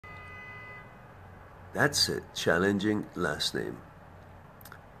That's a challenging last name.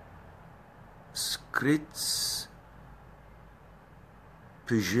 Skryts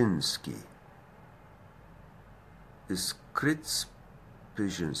Pijinski. Skryts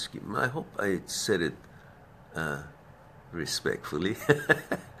Pijinski. I hope I said it respectfully.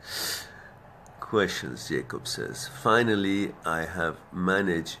 Questions, Jacob says. Finally, I have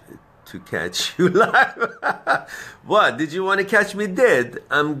managed to catch you live. What? Did you want to catch me dead?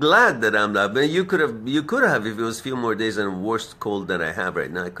 I'm glad that I'm live. You could have, if it was a few more days and worst cold that I have right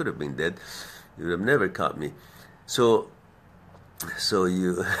now, I could have been dead. You would have never caught me. So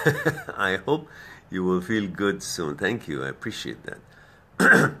you, I hope you will feel good soon. Thank you. I appreciate that.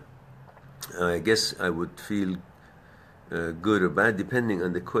 I guess I would feel good or bad depending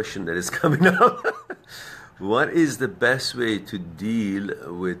on the question that is coming up. What is the best way to deal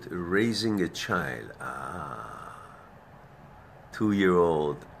with raising a child?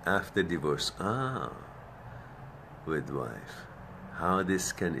 2-year-old after divorce. With wife. How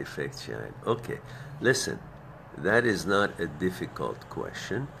this can affect child. Okay, listen, that is not a difficult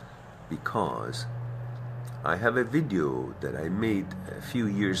question because I have a video that I made a few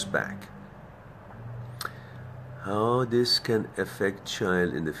years back. How this can affect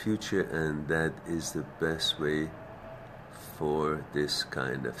child in the future, and that is the best way for this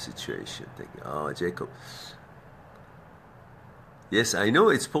kind of situation. Thank you. Oh, Jacob. Yes, I know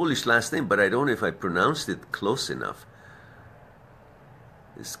it's Polish last name, but I don't know if I pronounced it close enough.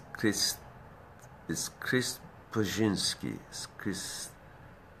 It's Chris Pojinski. Chris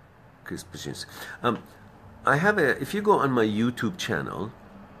Pojinski. I have if you go on my YouTube channel,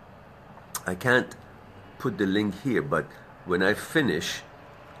 I can't put the link here, but when I finish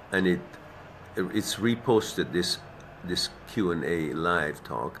and it's reposted, this Q&A live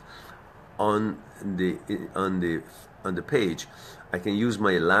talk on the page, I can use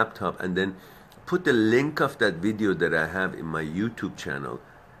my laptop and then put the link of that video that I have in my YouTube channel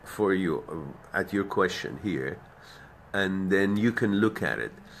for you at your question here, and then you can look at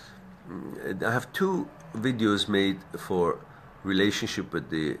it. I have 2 videos made for relationship with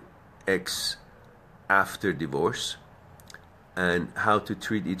the ex after divorce, and how to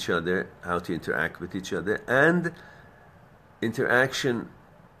treat each other, how to interact with each other, and interaction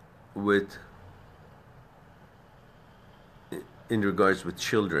with in regards with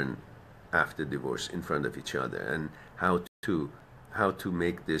children after divorce in front of each other, and how to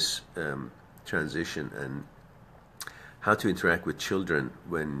make this transition, and how to interact with children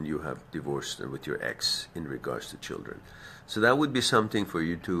when you have divorced and with your ex in regards to children. So that would be something for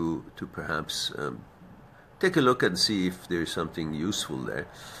you to perhaps take a look and see if there's something useful there.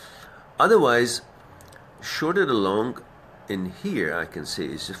 Otherwise, short it along in here, I can say,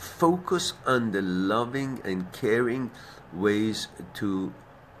 is to focus on the loving and caring ways to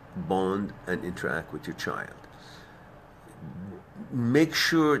bond and interact with your child. Make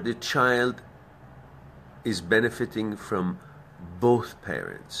sure the child is benefiting from both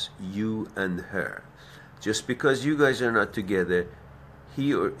parents, you and her. Just because you guys are not together,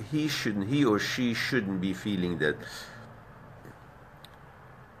 he or she shouldn't be feeling that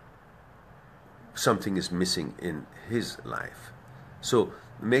something is missing in his life. So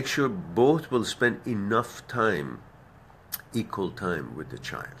make sure both will spend enough time, equal time with the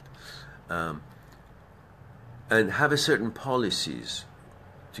child, and have a certain policies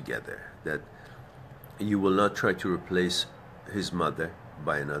together, that you will not try to replace his mother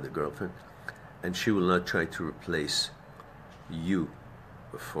by another girlfriend, and she will not try to replace you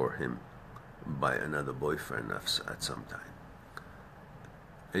for him by another boyfriend at some time.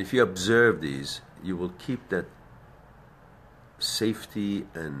 And if you observe these, you will keep that safety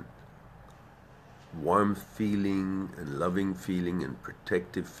and warm feeling and loving feeling and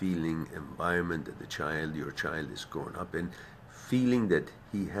protective feeling environment that your child is growing up in, feeling that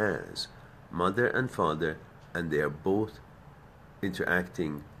he has mother and father, and they are both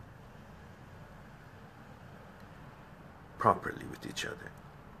interacting properly with each other,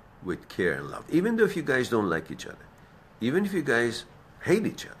 with care and love. Even though if you guys don't like each other, even if you guys hate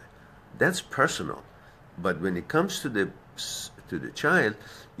each other, that's personal. But when it comes to the child,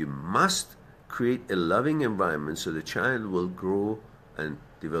 you must create a loving environment so the child will grow and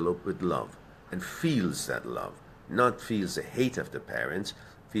develop with love and feels that love, not feels the hate of the parents,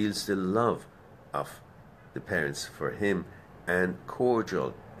 feels the love of the parents for him and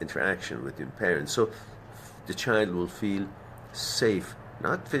cordial interaction with the parents. So the child will feel safe,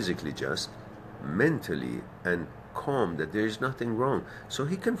 not physically just, mentally, and calm, that there is nothing wrong. So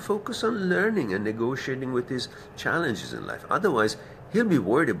he can focus on learning and negotiating with his challenges in life. Otherwise, he'll be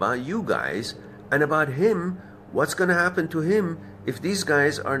worried about you guys and about him, what's going to happen to him If these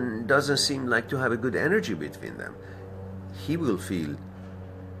guys doesn't seem like to have a good energy between them, he will feel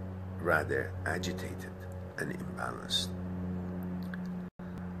rather agitated and imbalanced.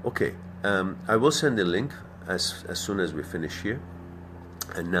 Okay, I will send a link as soon as we finish here.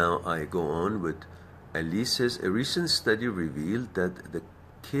 And now I go on with Elise says, a recent study revealed that the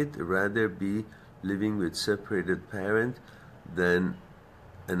kid rather be living with separated parent than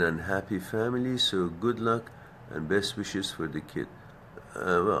an unhappy family, so good luck and best wishes for the kid.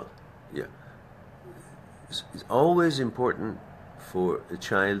 Well, yeah. It's always important for a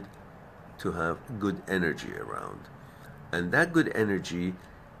child to have good energy around. And that good energy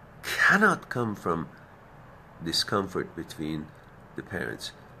cannot come from discomfort between the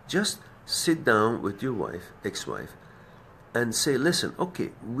parents. Just sit down with your wife, ex-wife, and say, listen,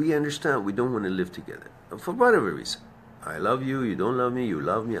 okay, we understand we don't want to live together. For whatever reason. I love you, you don't love me, you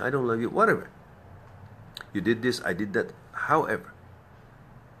love me, I don't love you, whatever. You did this, I did that. However,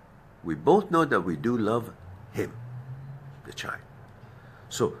 we both know that we do love him, the child.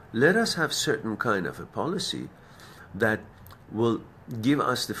 So let us have certain kind of a policy that will give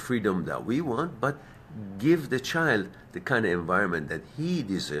us the freedom that we want, but give the child the kind of environment that he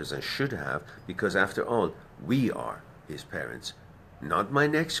deserves and should have, because after all, we are his parents, not my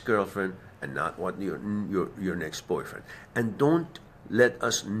next girlfriend and not what your next boyfriend. And don't let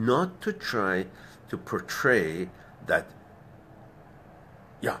us not to try to portray that,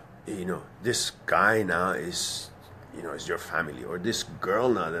 yeah, you know, this guy now is, you know, is your family, or this girl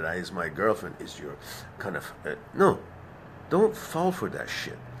now that is my girlfriend is your kind of, no, don't fall for that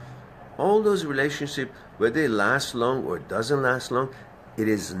shit. All those relationships, whether they last long or doesn't last long, it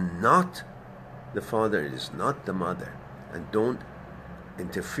is not the father, it is not the mother. And don't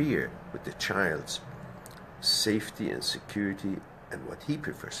interfere with the child's safety and security and what he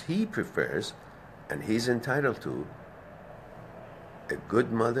prefers. He prefers, and he's entitled to, a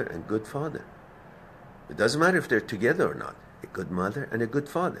good mother and good father. It doesn't matter if they're together or not. A good mother and a good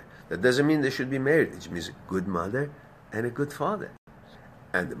father. That doesn't mean they should be married. It means a good mother and a good father.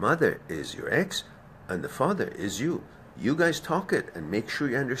 And the mother is your ex, and the father is you. You guys talk it and make sure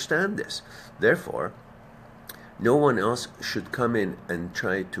you understand this. Therefore, no one else should come in and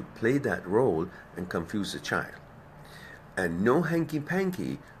try to play that role and confuse the child. And no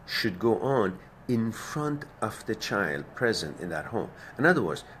hanky-panky should go on in front of the child present in that home. In other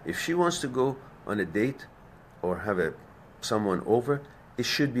words, if she wants to go on a date or have someone over, it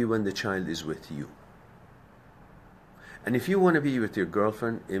should be when the child is with you. And if you want to be with your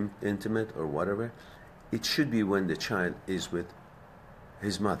girlfriend, intimate or whatever, it should be when the child is with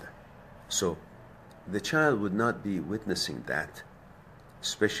his mother. So the child would not be witnessing that,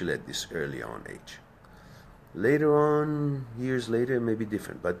 especially at this early on age. Later on, years later, it may be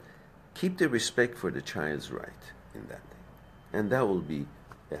different, but keep the respect for the child's right in that thing. And that will be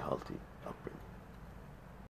a healthy upbringing.